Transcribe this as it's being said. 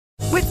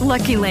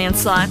Lucky Land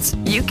Slots,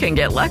 you can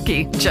get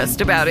lucky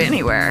just about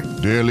anywhere.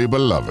 Dearly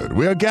beloved,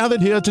 we are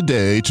gathered here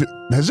today to...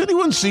 Has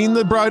anyone seen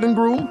the bride and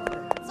groom?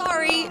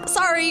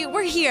 Sorry,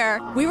 we're here.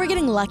 We were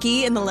getting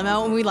lucky in the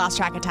limo and we lost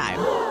track of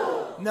time.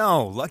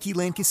 No, Lucky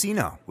Land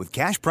Casino, with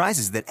cash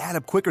prizes that add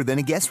up quicker than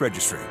a guest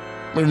registry.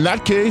 In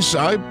that case,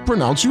 I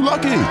pronounce you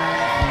lucky.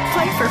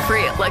 Play for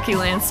free at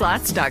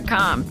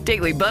LuckyLandSlots.com.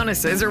 Daily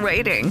bonuses are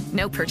waiting.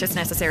 No purchase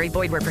necessary.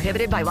 Void where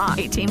prohibited by law.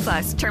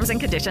 18+. Terms and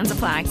conditions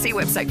apply. See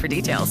website for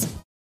details.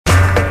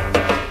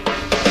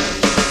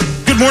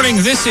 Good morning.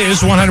 This is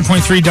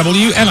 100.3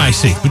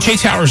 WNIC. With Jay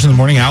Towers in the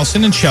morning,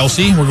 Allison and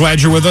Chelsea. We're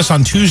glad you're with us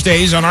on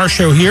Tuesdays on our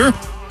show here.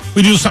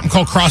 We do something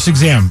called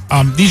cross-exam.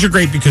 These are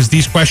great because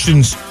these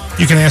questions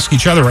you can ask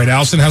each other, right,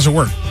 Allison? How's it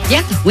work?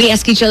 Yeah, we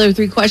ask each other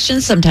 3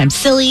 questions, sometimes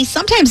silly,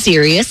 sometimes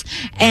serious.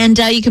 And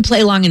you can play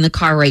along in the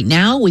car right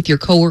now with your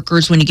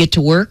coworkers when you get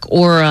to work,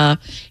 or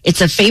it's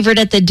a favorite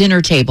at the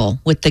dinner table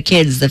with the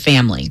kids, the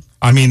family.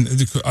 I mean,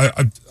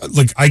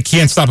 I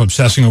can't stop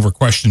obsessing over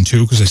question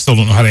 2 because I still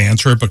don't know how to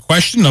answer it. But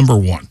question number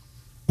 1,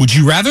 would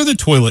you rather the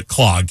toilet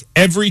clog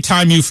every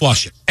time you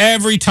flush it,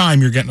 every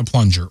time you're getting a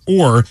plunger,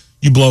 or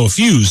you blow a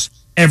fuse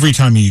every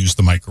time you use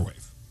the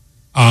microwave?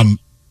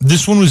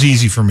 This one was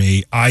easy for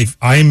me. I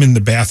am in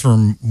the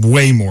bathroom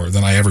way more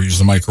than I ever use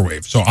the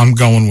microwave. So I'm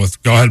going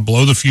with, go ahead,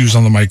 blow the fuse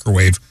on the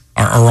microwave,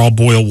 or I'll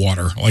boil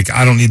water. Like,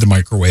 I don't need the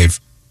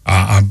microwave,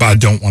 but I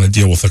don't want to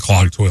deal with a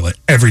clogged toilet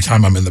every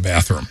time I'm in the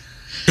bathroom.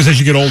 Because as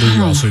you get older,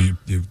 you also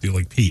you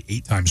like pee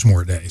 8 times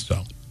more a day.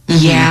 So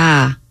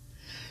yeah.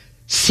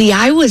 See,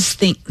 I was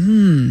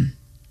thinking,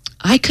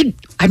 I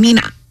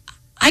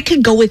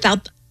could go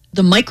without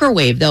the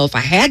microwave though if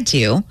I had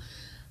to.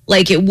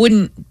 Like, it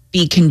wouldn't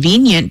be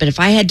convenient, but if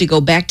I had to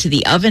go back to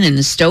the oven and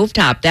the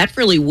stovetop, that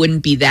really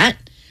wouldn't be that.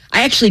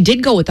 I actually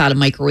did go without a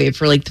microwave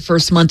for like the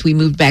first month we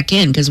moved back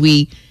in because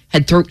we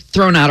had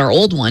thrown out our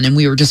old one and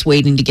we were just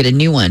waiting to get a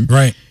new one.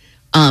 Right.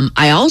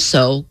 I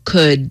also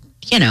could,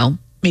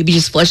 maybe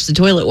just flush the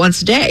toilet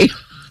once a day.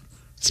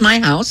 It's my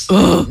house.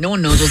 Ugh. No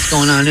one knows what's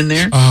going on in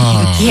there.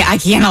 I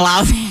can't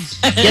allow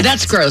that. Yeah,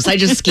 that's gross. I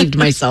just skeeved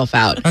myself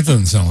out. That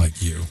doesn't sound like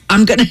you.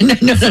 I'm gonna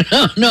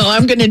no.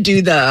 I'm gonna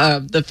do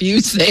the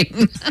fuse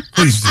thing.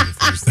 Please do the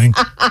fuse thing.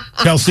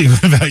 Chelsea,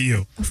 what about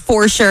you?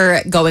 For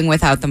sure, going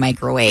without the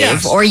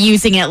microwave or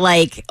using it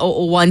like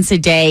once a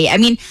day. I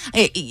mean,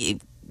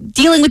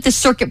 dealing with the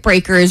circuit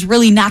breaker is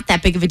really not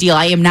that big of a deal.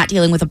 I am not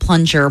dealing with a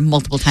plunger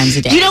multiple times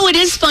a day. It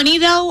is funny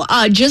though.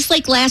 Just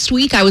like last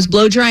week, I was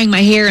blow drying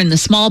my hair in the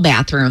small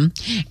bathroom,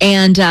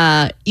 and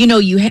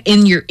you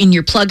in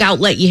your plug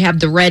outlet you have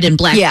the red and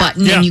black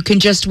button, and you can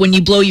just, when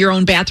you blow your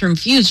own bathroom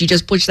fuse, you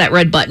just push that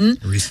red button.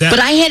 Reset. But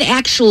I had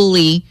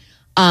actually,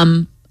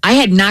 I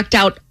had knocked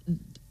out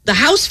the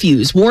house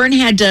fuse. Warren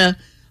had to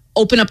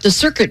open up the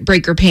circuit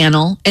breaker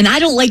panel, and I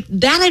don't like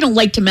that. I don't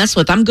like to mess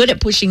with. I'm good at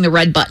pushing the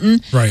red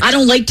button. Right. I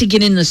don't like to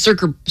get in the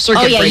circuit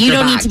breaker you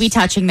don't box. need to be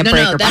touching the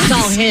breaker box. That's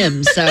all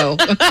him. So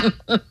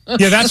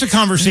yeah, that's a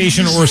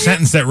conversation or a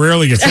sentence that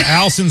rarely gets.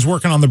 Allison's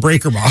working on the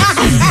breaker box.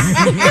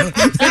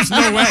 There's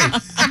no way.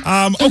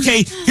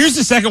 Okay, here's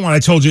the second one I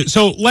told you.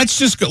 So let's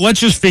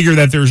just figure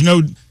that there's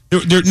no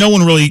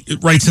one really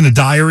writes in a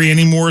diary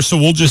anymore. So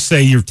we'll just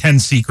say your 10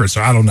 secrets,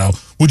 or I don't know.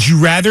 Would you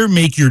rather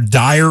make your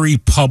diary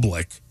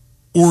public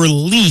or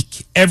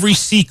leak every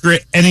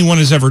secret anyone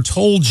has ever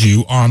told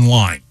you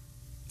online?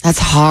 That's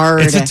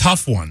hard. It's a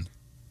tough one.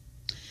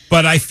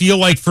 But I feel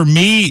like for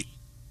me,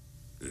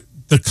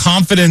 the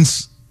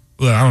confidence,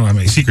 I don't know how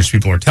many secrets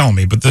people are telling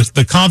me, but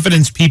the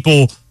confidence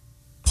people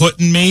put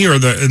in me or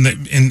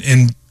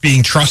in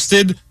being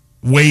trusted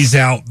weighs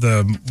out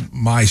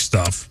my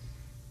stuff,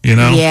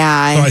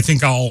 Yeah. So I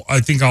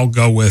think I'll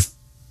go with,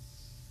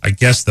 I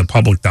guess, the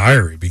public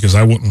diary, because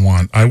I wouldn't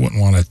want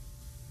to,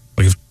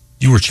 like, if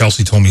you or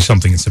Chelsea told me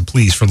something and said,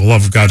 please, for the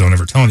love of God, don't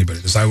ever tell anybody,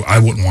 because I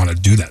wouldn't want to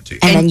do that to you.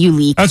 And then you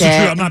leaked That's it. the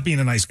truth. I'm not being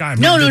a nice guy.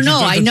 No, I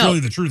know. That's really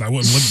the truth. I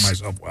wouldn't live with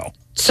myself well.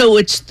 So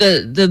it's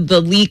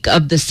the leak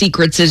of the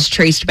secrets is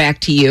traced back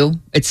to you.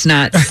 It's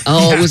not, Yes.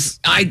 it was,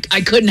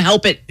 I couldn't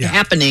help it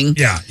happening.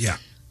 Yeah.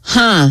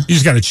 Huh. You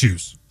just got to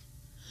choose.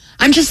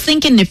 I'm just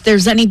thinking if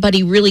there's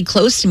anybody really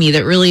close to me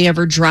that really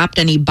ever dropped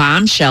any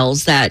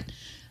bombshells that,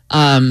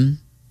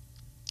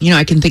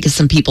 I can think of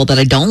some people that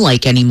I don't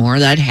like anymore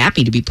that I'd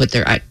happy to be put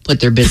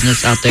their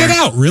business out there. Get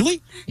out,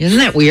 really? Isn't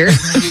that weird?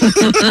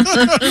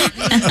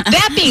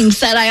 That being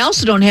said, I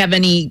also don't have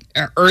any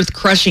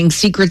earth-crushing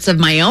secrets of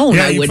my own.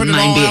 Yeah, I wouldn't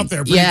mind being out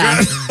there. Good.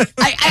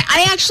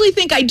 I actually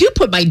think I do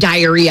put my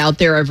diary out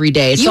there every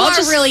day. So You are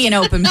really an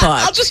open book.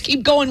 I'll just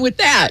keep going with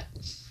that.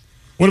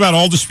 What about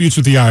all disputes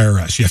with the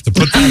IRS? You have to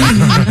put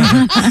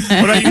that in.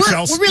 What about you,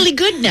 Chelsea? We're really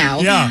good now.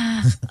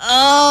 Yeah.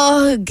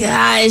 Oh,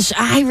 gosh.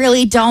 I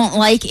really don't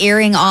like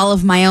airing all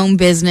of my own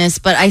business,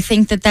 but I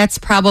think that's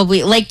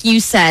probably, like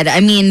you said, I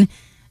mean,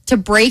 to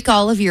break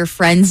all of your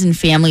friends and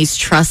family's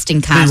trust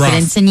and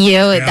confidence in you,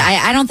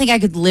 I don't think I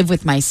could live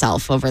with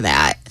myself over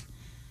that.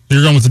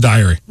 You're going with the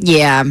diary.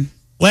 Yeah.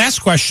 Last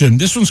question.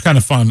 This one's kind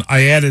of fun.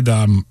 I added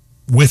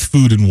with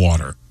food and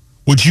water.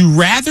 Would you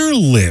rather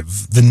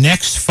live the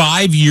next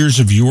 5 years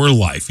of your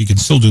life? You can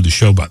still do the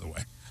show, by the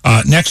way.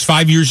 Next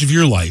 5 years of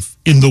your life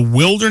in the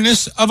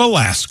wilderness of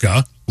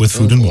Alaska with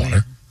food and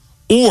water,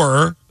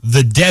 or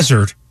the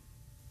desert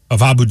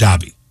of Abu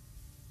Dhabi.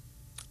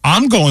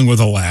 I'm going with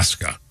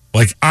Alaska.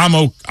 Like, I'm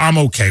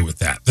okay with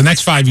that. The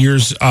next 5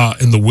 years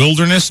in the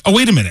wilderness. Oh,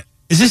 wait a minute.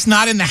 Is this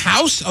not in the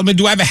house? I mean,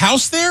 do I have a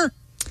house there?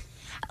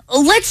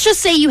 Let's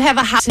just say you have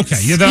a house.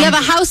 Okay, you have a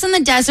house in the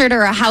desert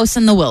or a house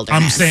in the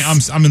wilderness. I'm saying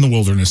I'm in the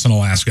wilderness in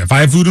Alaska. If I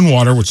have food and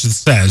water, which it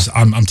says,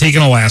 I'm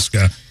taking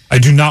Alaska. I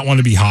do not want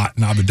to be hot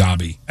in Abu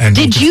Dhabi. And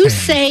did you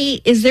say,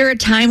 is there a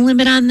time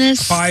limit on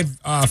this? 5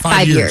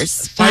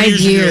 years. 5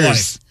 years of your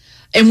life.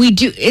 And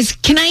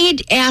can I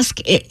ask,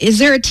 is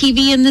there a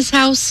TV in this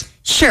house?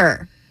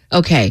 Sure.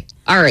 Okay.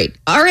 All right.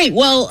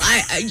 Well,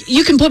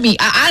 you can put me,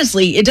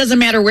 honestly, it doesn't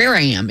matter where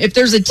I am. If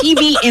there's a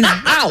TV in a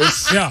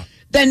house, yeah,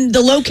 then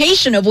the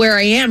location of where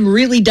I am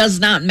really does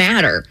not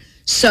matter.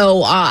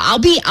 So I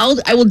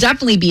will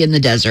definitely be in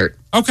the desert.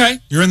 Okay.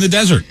 You're in the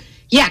desert.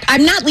 Yeah,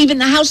 I'm not leaving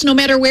the house no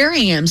matter where I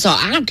am. So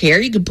I don't care.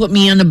 You can put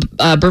me in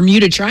the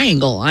Bermuda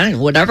Triangle.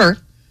 Whatever.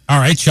 All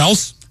right,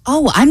 Chels.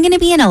 Oh, I'm going to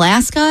be in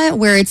Alaska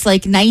where it's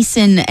like nice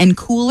and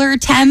cooler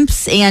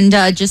temps, and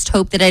just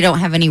hope that I don't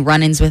have any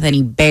run-ins with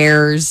any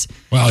bears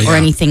or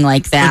anything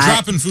like that. We're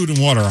dropping food and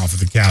water off at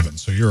the cabin,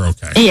 so you're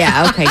okay.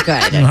 Yeah, okay,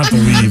 good. You don't have to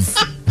leave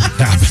the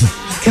cabin.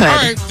 Good. All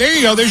right, there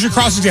you go. There's your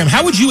cross-exam.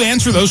 How would you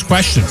answer those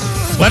questions?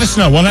 Let us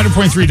know.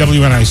 100.3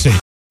 WNIC.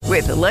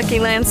 With the Lucky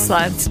Land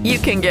Slots, you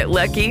can get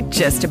lucky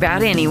just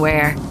about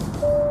anywhere.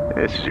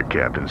 This is your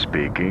captain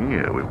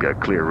speaking. We've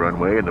got clear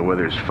runway and the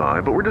weather's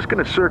fine, but we're just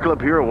going to circle up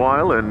here a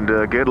while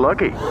and get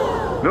lucky.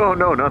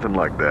 No, nothing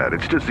like that.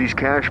 It's just these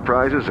cash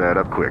prizes add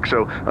up quick.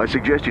 So I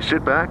suggest you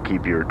sit back,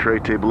 keep your tray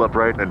table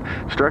upright, and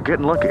start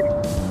getting lucky.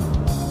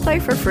 Play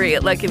for free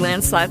at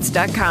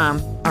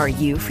LuckyLandSlots.com. Are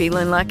you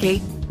feeling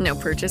lucky? No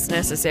purchase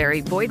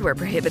necessary. Void where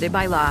prohibited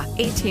by law.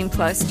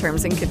 18+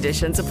 terms and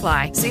conditions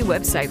apply. See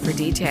website for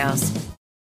details.